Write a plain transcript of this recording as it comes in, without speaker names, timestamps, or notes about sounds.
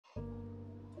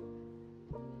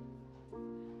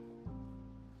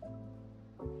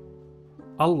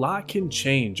A lot can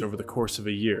change over the course of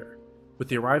a year. With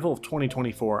the arrival of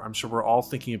 2024, I'm sure we're all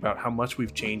thinking about how much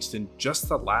we've changed in just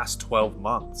the last 12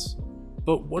 months.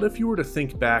 But what if you were to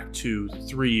think back to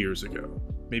 3 years ago?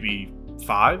 Maybe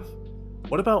 5?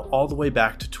 What about all the way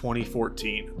back to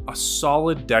 2014, a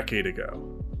solid decade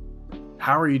ago?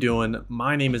 How are you doing?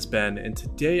 My name is Ben, and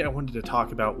today I wanted to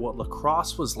talk about what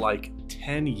lacrosse was like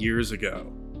 10 years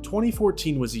ago.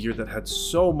 2014 was a year that had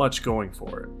so much going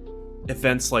for it.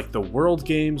 Events like the World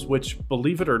Games, which,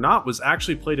 believe it or not, was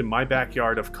actually played in my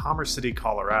backyard of Commerce City,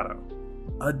 Colorado.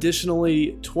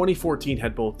 Additionally, 2014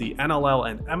 had both the NLL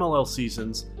and MLL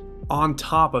seasons, on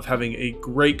top of having a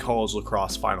great college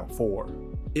lacrosse Final Four.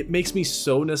 It makes me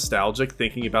so nostalgic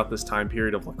thinking about this time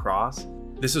period of lacrosse.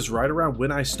 This is right around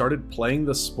when I started playing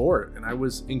the sport, and I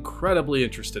was incredibly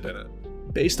interested in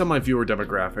it. Based on my viewer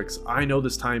demographics, I know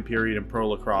this time period in pro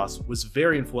lacrosse was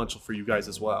very influential for you guys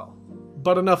as well.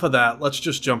 But enough of that, let's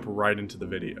just jump right into the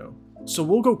video. So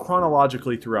we'll go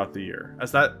chronologically throughout the year,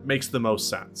 as that makes the most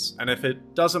sense, and if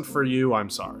it doesn't for you, I'm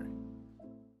sorry.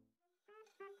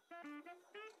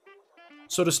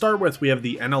 So to start with, we have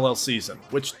the NLL season,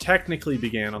 which technically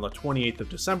began on the 28th of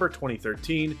December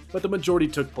 2013, but the majority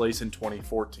took place in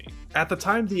 2014. At the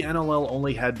time, the NLL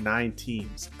only had 9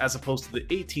 teams, as opposed to the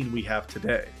 18 we have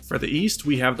today. For the East,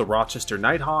 we have the Rochester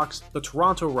Nighthawks, the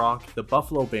Toronto Rock, the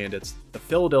Buffalo Bandits, the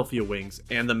Philadelphia Wings,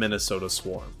 and the Minnesota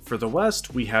Swarm. For the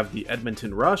West, we have the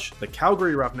Edmonton Rush, the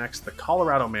Calgary Roughnecks, the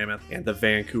Colorado Mammoth, and the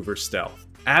Vancouver Stealth.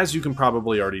 As you can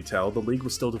probably already tell, the league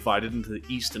was still divided into the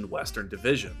East and Western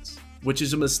divisions, which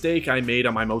is a mistake I made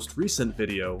on my most recent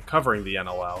video covering the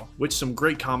NLL, which some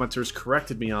great commenters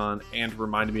corrected me on and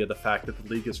reminded me of the fact that the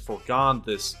league has foregone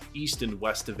this East and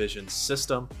West division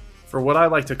system for what I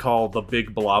like to call the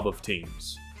big blob of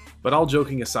teams. But all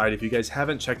joking aside, if you guys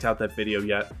haven't checked out that video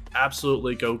yet,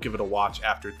 absolutely go give it a watch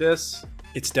after this.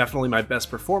 It's definitely my best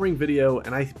performing video,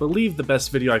 and I believe the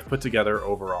best video I've put together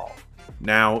overall.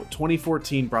 Now,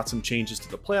 2014 brought some changes to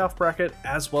the playoff bracket,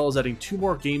 as well as adding 2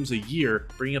 more games a year,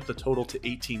 bringing up the total to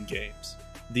 18 games.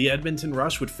 The Edmonton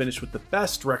Rush would finish with the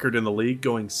best record in the league,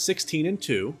 going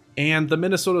 16-2, and the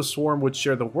Minnesota Swarm would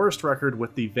share the worst record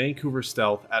with the Vancouver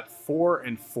Stealth at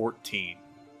 4-14.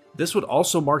 This would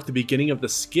also mark the beginning of the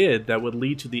skid that would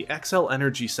lead to the XL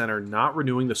Energy Center not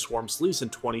renewing the Swarm's lease in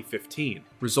 2015,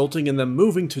 resulting in them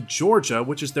moving to Georgia,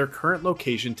 which is their current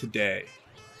location today.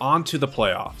 On to the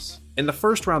playoffs. In the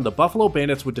first round, the Buffalo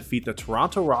Bandits would defeat the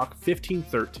Toronto Rock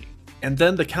 15-13, and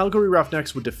then the Calgary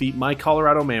Roughnecks would defeat my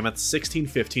Colorado Mammoth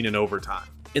 16-15 in overtime.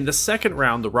 In the second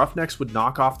round, the Roughnecks would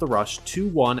knock off the Rush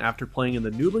 2-1 after playing in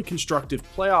the newly constructed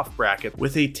playoff bracket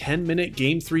with a 10-minute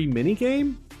Game 3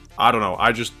 minigame? I don't know,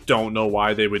 I just don't know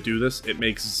why they would do this. It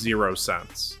makes 0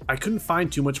 sense. I couldn't find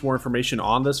too much more information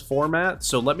on this format,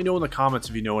 so let me know in the comments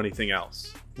if you know anything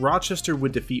else. Rochester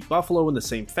would defeat Buffalo in the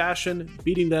same fashion,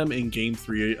 beating them in Game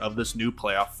 3 of this new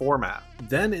playoff format.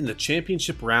 Then in the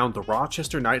championship round, the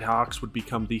Rochester Nighthawks would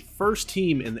become the first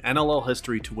team in NLL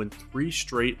history to win 3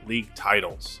 straight league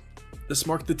titles. This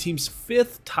marked the team's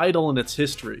 5th title in its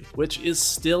history, which is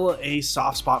still a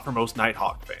soft spot for most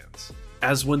Nighthawk fans.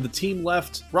 As when the team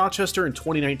left Rochester in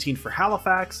 2019 for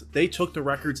Halifax, they took the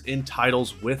records in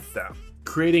titles with them,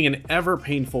 creating an ever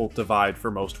painful divide for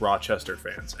most Rochester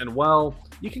fans, and well,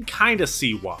 you can kinda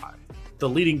see why. The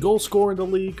leading goal scorer in the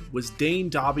league was Dane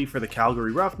Dobby for the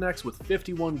Calgary Roughnecks with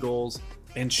 51 goals,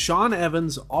 and Sean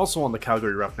Evans, also on the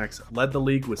Calgary Roughnecks, led the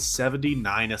league with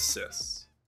 79 assists.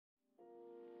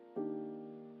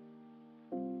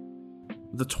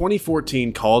 The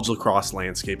 2014 college lacrosse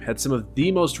landscape had some of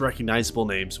the most recognizable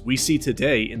names we see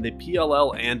today in the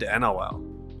PLL and NLL.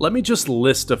 Let me just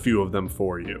list a few of them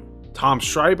for you. Tom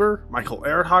Schreiber, Michael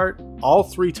Earhart, all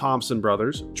 3 Thompson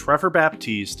brothers, Trevor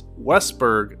Baptiste, Wes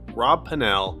Berg, Rob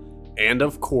Pennell, and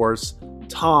of course,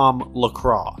 Tom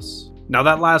Lacrosse. Now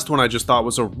that last one I just thought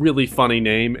was a really funny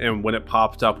name, and when it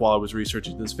popped up while I was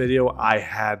researching this video, I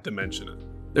had to mention it.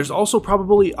 There's also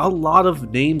probably a lot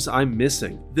of names I'm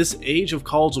missing. This age of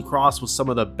college lacrosse was some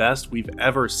of the best we've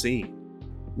ever seen.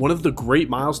 One of the great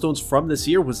milestones from this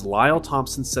year was Lyle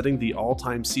Thompson setting the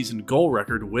all-time season goal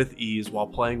record with ease while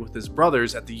playing with his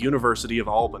brothers at the University of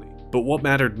Albany. But what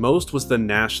mattered most was the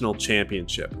national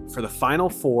championship. For the Final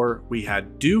Four, we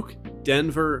had Duke,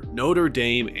 Denver, Notre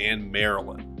Dame, and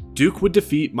Maryland. Duke would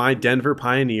defeat my Denver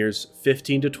Pioneers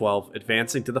 15-12,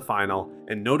 advancing to the final,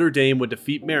 and Notre Dame would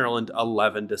defeat Maryland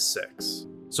 11-6.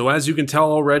 So as you can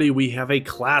tell already, we have a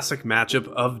classic matchup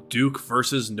of Duke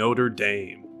versus Notre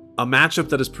Dame. A matchup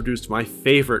that has produced my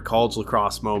favorite college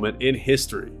lacrosse moment in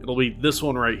history. It'll be this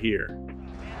one right here.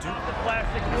 Duke the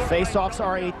Classic Face-offs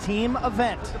are a team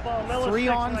event.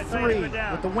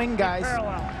 3-on-3 with the wing guys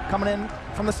coming in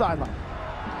from the sideline.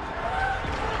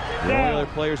 The only other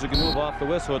players who can move off the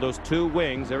whistle are those two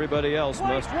wings. Everybody else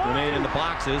must remain in the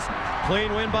boxes.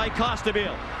 Clean win by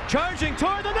Costabile. Charging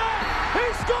toward the net.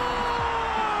 He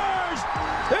scores!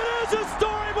 It is a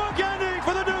storybook ending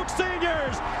for the Duke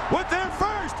Seniors with their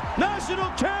first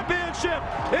national championship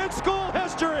in school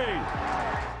history.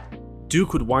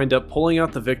 Duke would wind up pulling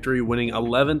out the victory, winning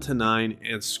 11-9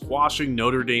 and squashing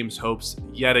Notre Dame's hopes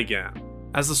yet again.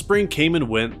 As the spring came and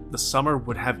went, the summer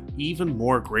would have even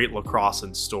more great lacrosse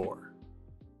in store.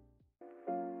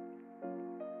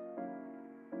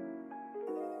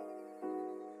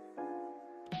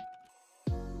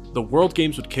 The World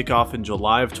Games would kick off in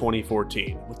July of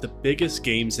 2014 with the biggest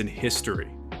games in history,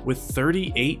 with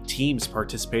 38 teams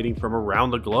participating from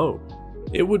around the globe.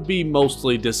 It would be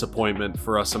mostly disappointment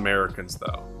for us Americans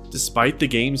though. Despite the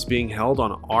games being held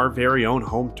on our very own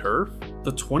home turf,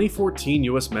 the 2014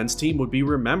 US men's team would be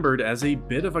remembered as a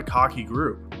bit of a cocky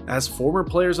group, as former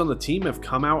players on the team have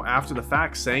come out after the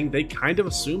fact saying they kind of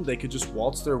assumed they could just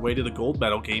waltz their way to the gold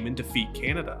medal game and defeat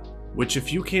Canada, which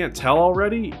if you can't tell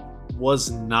already,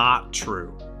 was not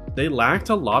true. They lacked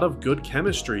a lot of good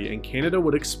chemistry and Canada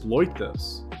would exploit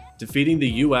this, defeating the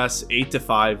US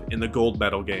 8-5 in the gold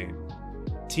medal game.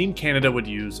 Team Canada would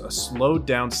use a slowed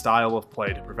down style of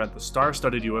play to prevent the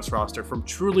star-studded US roster from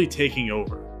truly taking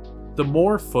over. The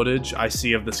more footage I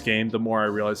see of this game, the more I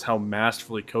realize how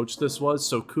masterfully coached this was,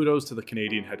 so kudos to the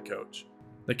Canadian head coach.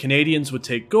 The Canadians would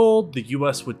take gold, the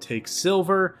US would take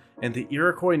silver, and the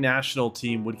Iroquois national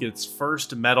team would get its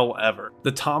first medal ever.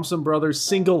 The Thompson brothers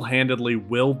single-handedly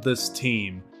willed this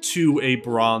team to a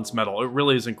bronze medal. It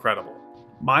really is incredible.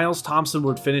 Miles Thompson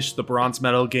would finish the bronze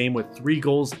medal game with 3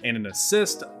 goals and an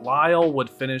assist. Lyle would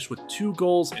finish with 2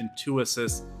 goals and 2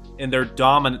 assists in their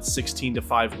dominant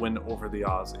 16-5 win over the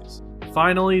Aussies.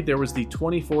 Finally, there was the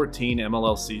 2014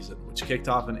 MLL season, which kicked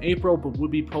off in April but would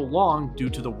be prolonged due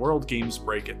to the World Games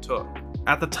break it took.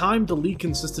 At the time, the league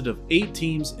consisted of 8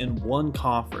 teams in one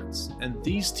conference, and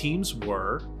these teams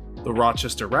were the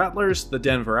Rochester Rattlers, the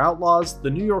Denver Outlaws, the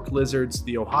New York Lizards,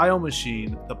 the Ohio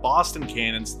Machine, the Boston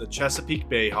Cannons, the Chesapeake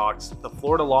Bayhawks, the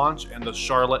Florida Launch, and the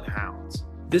Charlotte Hounds.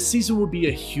 This season would be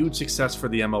a huge success for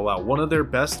the MLL, one of their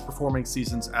best performing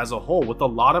seasons as a whole with a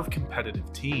lot of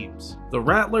competitive teams. The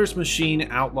Rattlers, Machine,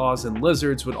 Outlaws, and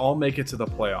Lizards would all make it to the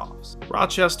playoffs.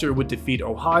 Rochester would defeat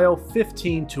Ohio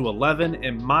 15-11,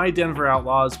 and my Denver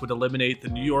Outlaws would eliminate the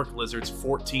New York Lizards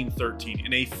 14-13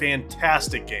 in a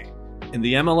fantastic game. In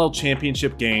the MLL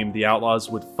championship game, the Outlaws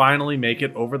would finally make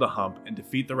it over the hump and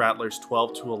defeat the Rattlers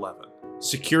 12-11,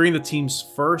 securing the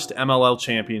team's first MLL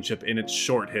championship in its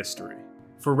short history.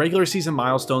 For regular season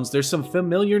milestones, there's some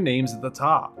familiar names at the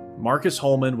top. Marcus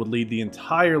Holman would lead the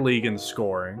entire league in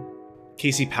scoring,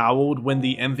 Casey Powell would win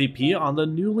the MVP on the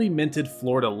newly minted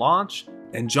Florida Launch,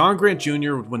 and John Grant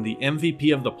Jr. would win the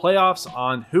MVP of the playoffs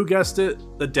on, who guessed it,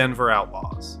 the Denver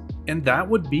Outlaws. And that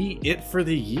would be it for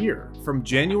the year. From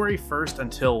January 1st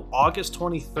until August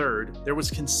 23rd, there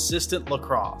was consistent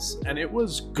lacrosse, and it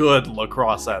was good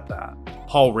lacrosse at that.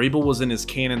 Paul Rabel was in his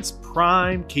Cannons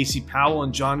prime, Casey Powell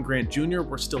and John Grant Jr.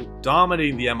 were still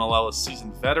dominating the MLL as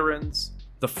seasoned veterans.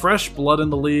 The fresh blood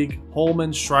in the league,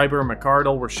 Holman, Schreiber, and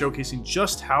McArdle were showcasing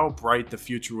just how bright the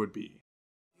future would be.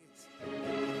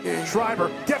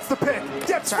 Schreiber gets the pick,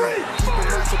 gets free!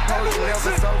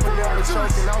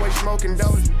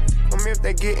 If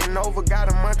they getting over,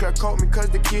 got a month, coat me cause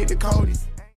the kid the coldest.